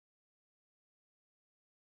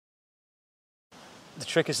The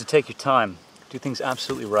trick is to take your time, do things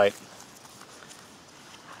absolutely right.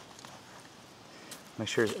 Make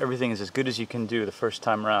sure everything is as good as you can do the first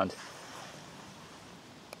time around.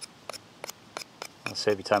 It'll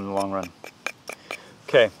save you time in the long run.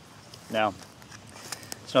 Okay, now,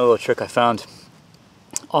 it's another little trick I found.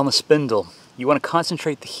 On the spindle, you want to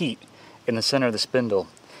concentrate the heat in the center of the spindle.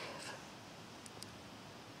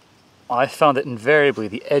 I found that invariably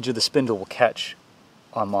the edge of the spindle will catch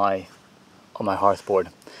on my hearthboard.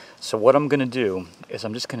 So what I'm going to do is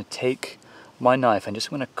I'm just going to take my knife and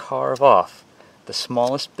just going to carve off the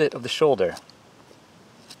smallest bit of the shoulder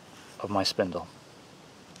of my spindle.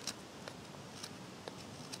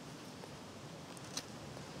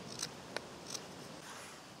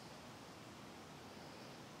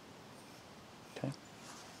 Okay.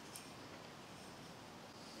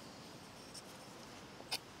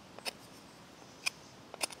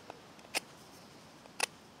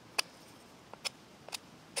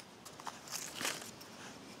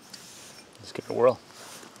 Let's give it a whirl.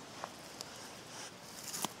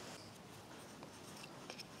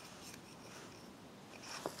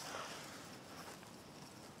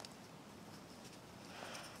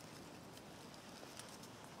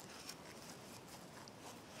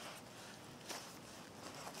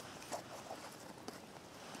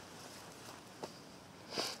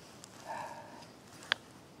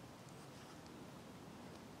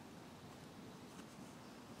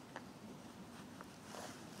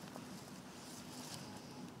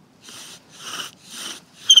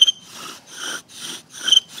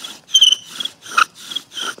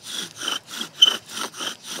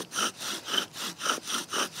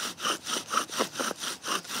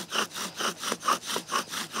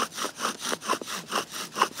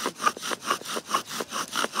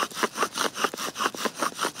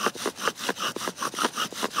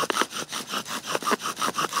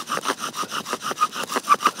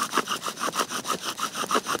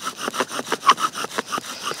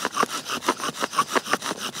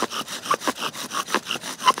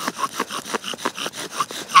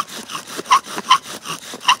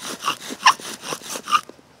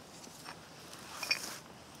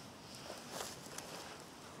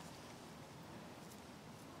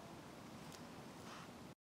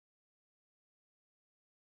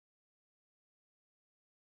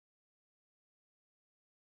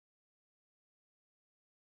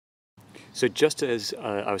 So just as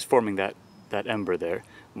I was forming that ember there,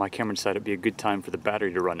 my camera decided it'd be a good time for the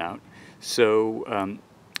battery to run out. So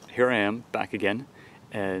here I am back again,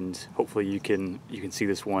 and hopefully you can see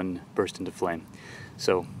this one burst into flame.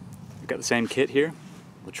 So we've got the same kit here.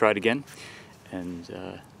 We'll try it again, and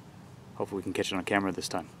hopefully we can catch it on camera this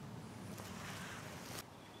time.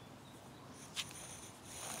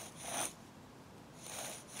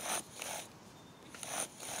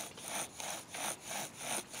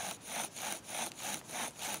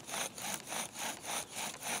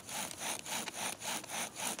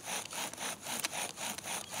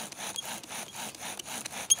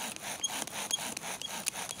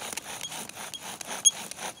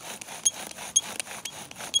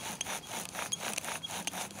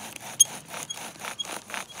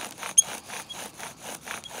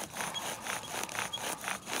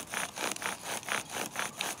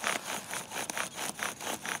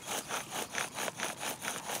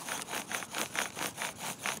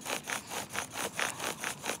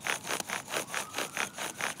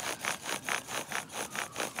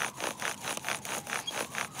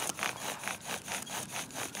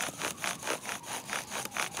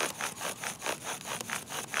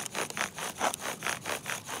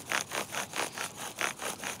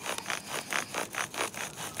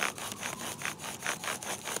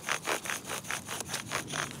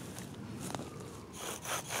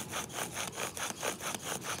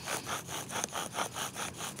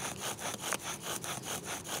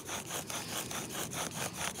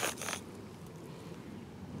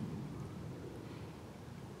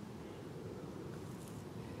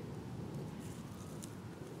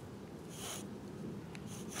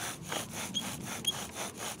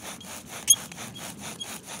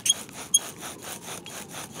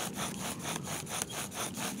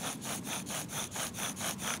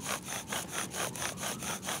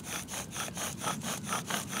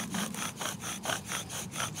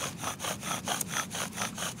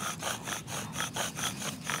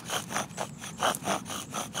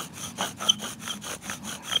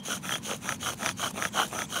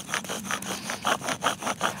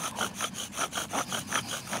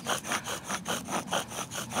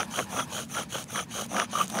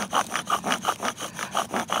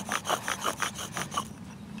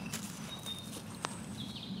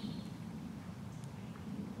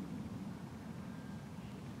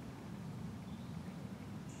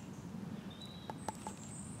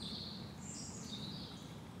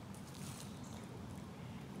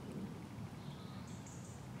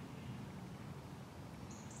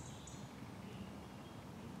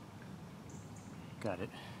 Got it.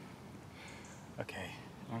 Okay,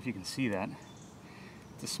 I don't know if you can see that.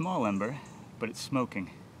 It's a small ember, but it's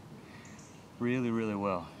smoking really, really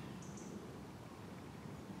well.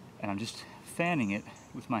 And I'm just fanning it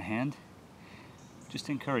with my hand, just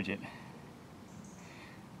to encourage it.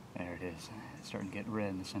 There it is. It's starting to get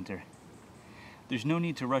red in the center. There's no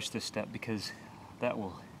need to rush this step because that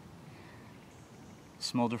will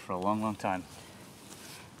smolder for a long, long time.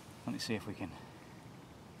 Let me see if we can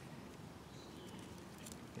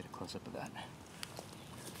get a close-up of that.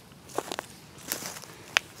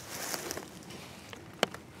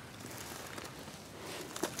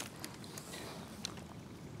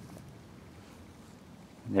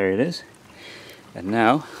 There it is. And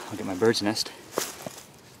now I'll get my bird's nest,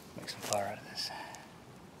 make some fire out of this.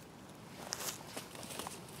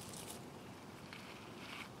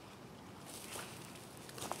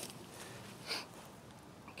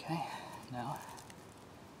 Okay, now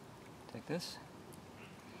take this.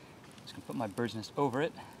 I'm just gonna put my bird's nest over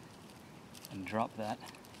it and drop that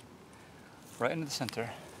right into the center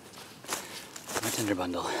of my tinder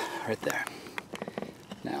bundle, right there.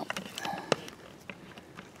 Now,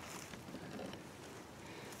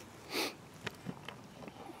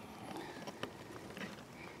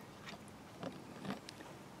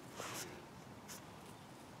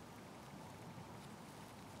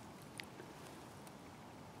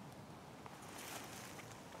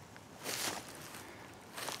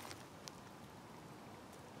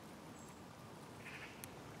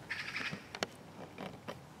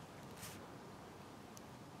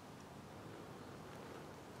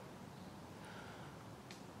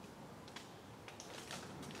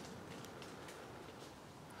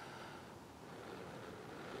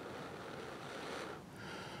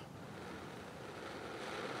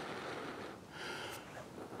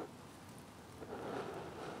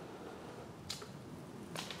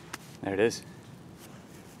 there it is.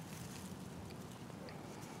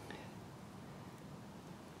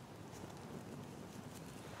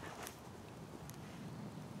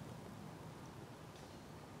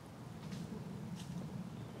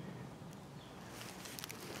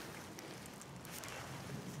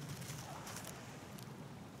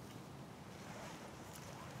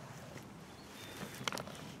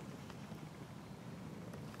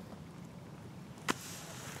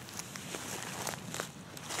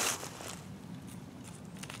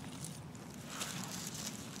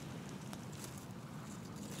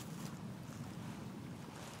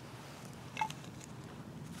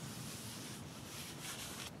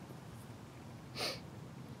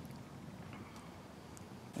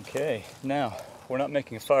 Okay, now we're not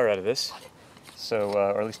making a fire out of this, so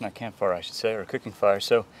or at least not campfire, I should say, or a cooking fire.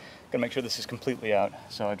 So, I'm gonna make sure this is completely out.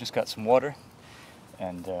 So I've just got some water,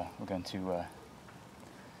 and we're going to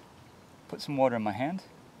put some water in my hand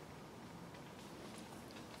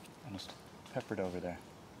and just pepper it over there.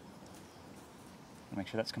 Make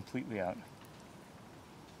sure that's completely out.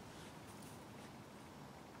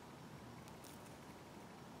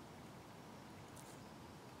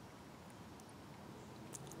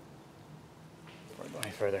 Before I go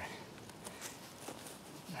any further.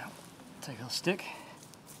 Now, take a little stick,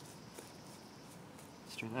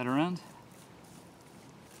 stir that around.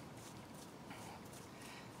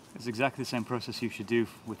 It's exactly the same process you should do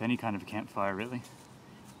with any kind of a campfire, really.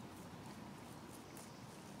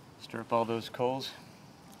 Stir up all those coals.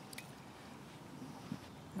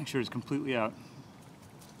 Make sure it's completely out.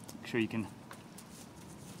 Make sure you can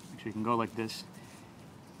go like this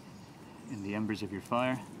in the embers of your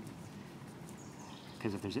fire.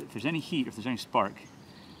 Because if there's any heat, if there's any spark,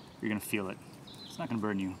 you're gonna feel it. It's not gonna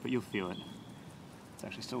burn you, but you'll feel it. It's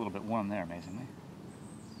actually still a little bit warm there, amazingly.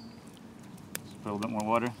 Just put a little bit more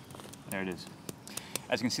water. There it is.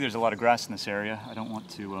 As you can see, there's a lot of grass in this area. I don't want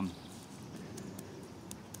to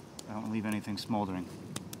leave anything smoldering.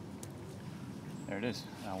 There it is.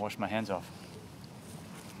 I'll wash my hands off.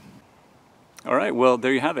 All right, well,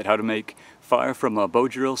 there you have it, how to make fire from a bow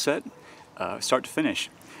drill set, start to finish.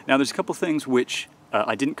 Now, there's a couple things which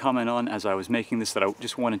I didn't comment on as I was making this that I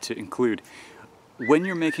just wanted to include. When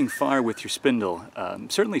you're making fire with your spindle,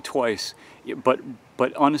 certainly twice, but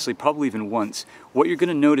honestly, probably even once, what you're going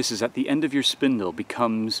to notice is that the end of your spindle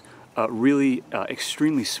becomes really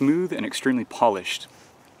extremely smooth and extremely polished.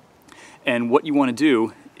 And what you want to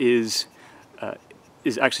do is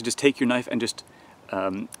actually just take your knife and just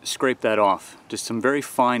scrape that off. Just some very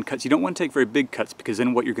fine cuts. You don't want to take very big cuts because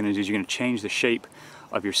then what you're going to do is you're going to change the shape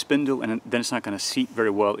of your spindle and then it's not going to seat very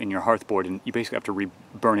well in your hearthboard and you basically have to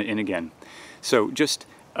re-burn it in again. So just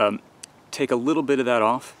take a little bit of that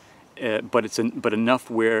off but enough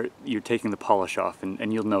where you're taking the polish off,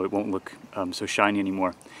 and you'll know it won't look so shiny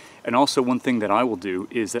anymore. And also, one thing that I will do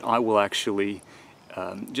is that I will actually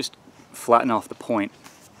just flatten off the point,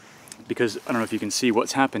 because I don't know if you can see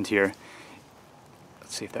what's happened here.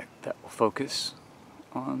 Let's see if that will focus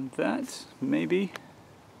on that, maybe.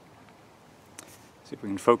 See if we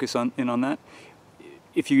can focus in on that.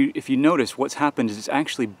 If you notice, what's happened is it's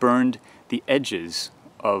actually burned the edges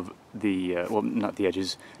of the, well, not the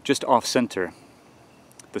edges, just off-center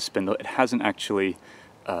the spindle. It hasn't actually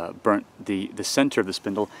burnt the center of the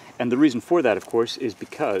spindle, and the reason for that, of course, is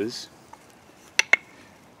because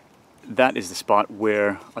that is the spot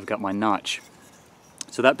where I've got my notch.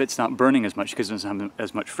 So that bit's not burning as much because it doesn't have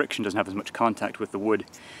as much friction, doesn't have as much contact with the wood,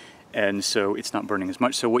 and so it's not burning as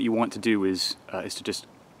much. So what you want to do is to just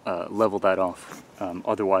level that off.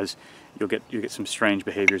 Otherwise, you'll get some strange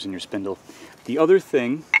behaviors in your spindle. The other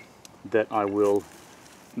thing that I will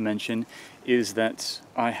mention is that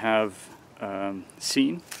I have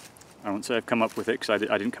seen, I won't say I've come up with it because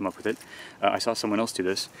I didn't come up with it, I saw someone else do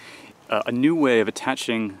this, a new way of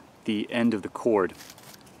attaching the end of the cord.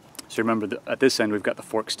 So remember that at this end we've got the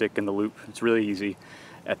fork stick and the loop. It's really easy.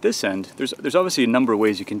 At this end, there's obviously a number of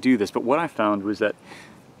ways you can do this, but what I found was that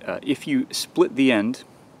if you split the end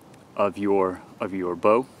of your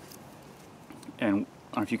bow, and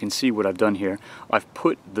I don't know if you can see what I've done here, I've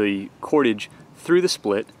put the cordage through the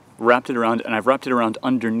split, wrapped it around, and I've wrapped it around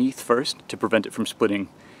underneath first to prevent it from splitting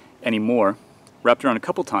anymore. Wrapped it around a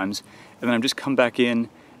couple times, and then I've just come back in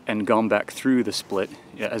and gone back through the split,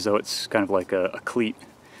 as though it's kind of like a cleat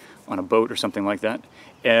on a boat or something like that.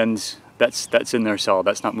 And that's in there solid,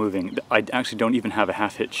 that's not moving. I actually don't even have a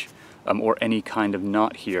half hitch or any kind of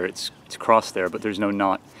knot here. It's crossed there, but there's no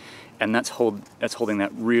knot. And that's holding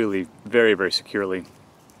that really very, very securely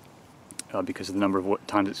because of the number of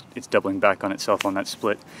times it's doubling back on itself on that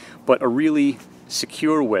split. But a really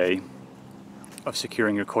secure way of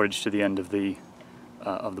securing your cordage to the end of the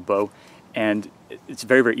bow, and it's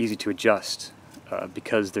very, very easy to adjust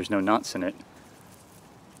because there's no knots in it.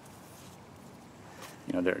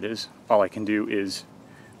 You know, there it is. All I can do is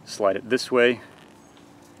slide it this way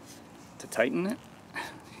to tighten it.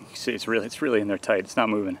 You see, it's really in there tight. It's not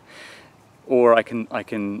moving. Or I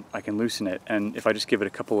can loosen it, and if I just give it a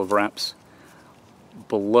couple of wraps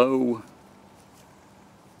below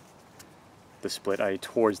the split,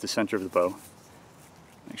 towards the center of the bow,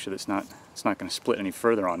 make sure that it's not going to split any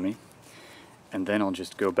further on me, and then I'll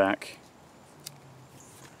just go back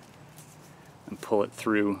and pull it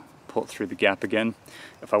through the gap again.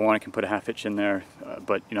 If I want, I can put a half hitch in there,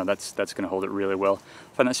 but you know, that's going to hold it really well.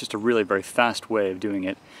 I find that's just a really very fast way of doing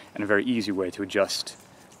it, and a very easy way to adjust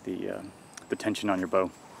the tension on your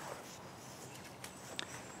bow.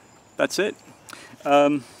 That's it.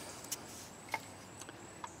 Oh,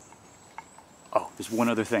 there's one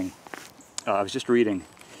other thing. I was just reading.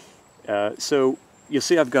 So you'll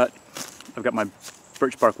see I've got my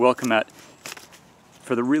birch bark welcome mat.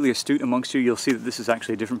 For the really astute amongst you, you'll see that this is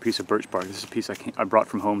actually a different piece of birch bark. This is a piece I brought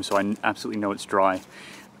from home, so I absolutely know it's dry.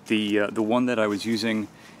 The one that I was using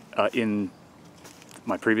in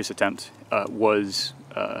my previous attempt was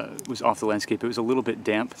off the landscape. It was a little bit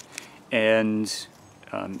damp, and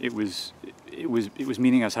it was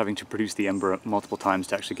meaning I was having to produce the ember multiple times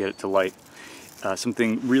to actually get it to light.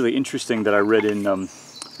 Something really interesting that I read in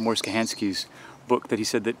Morris Kahansky's book, that he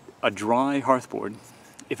said that a dry hearthboard,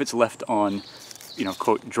 if it's left on, you know,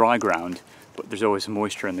 quote, dry ground, but there's always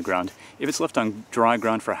moisture in the ground, if it's left on dry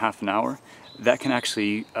ground for half an hour, that can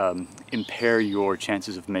actually impair your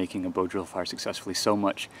chances of making a bow drill fire successfully so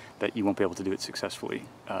much that you won't be able to do it successfully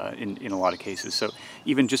in a lot of cases. So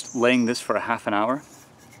even just laying this for a half an hour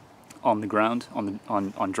on the ground,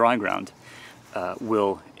 on dry ground,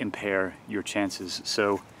 will impair your chances.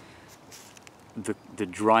 So the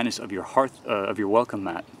dryness of your of your welcome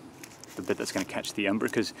mat, the bit that's going to catch the ember,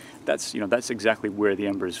 because that's exactly where the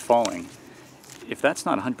ember is falling. If that's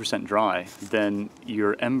not 100% dry, then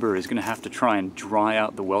your ember is going to have to try and dry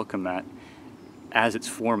out the welcome mat as it's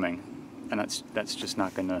forming, and that's just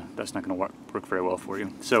not going to work very well for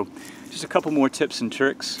you. So just a couple more tips and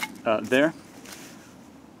tricks there.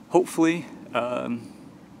 Hopefully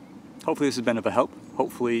this has been of a help.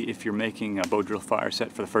 Hopefully, if you're making a bow drill fire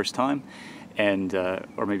set for the first time, and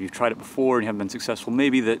or maybe you've tried it before and you haven't been successful,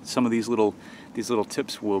 maybe that some of these little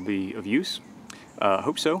tips will be of use.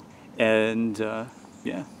 Hope so. And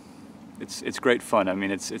yeah, it's great fun. I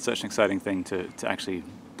mean, it's such an exciting thing to actually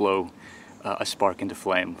blow a spark into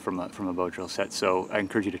flame from a bow drill set. So I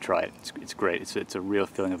encourage you to try it. It's great. It's a real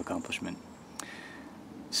feeling of accomplishment.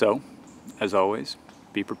 So, as always,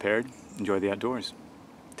 be prepared. Enjoy the outdoors.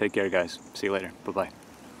 Take care, guys. See you later. Bye-bye.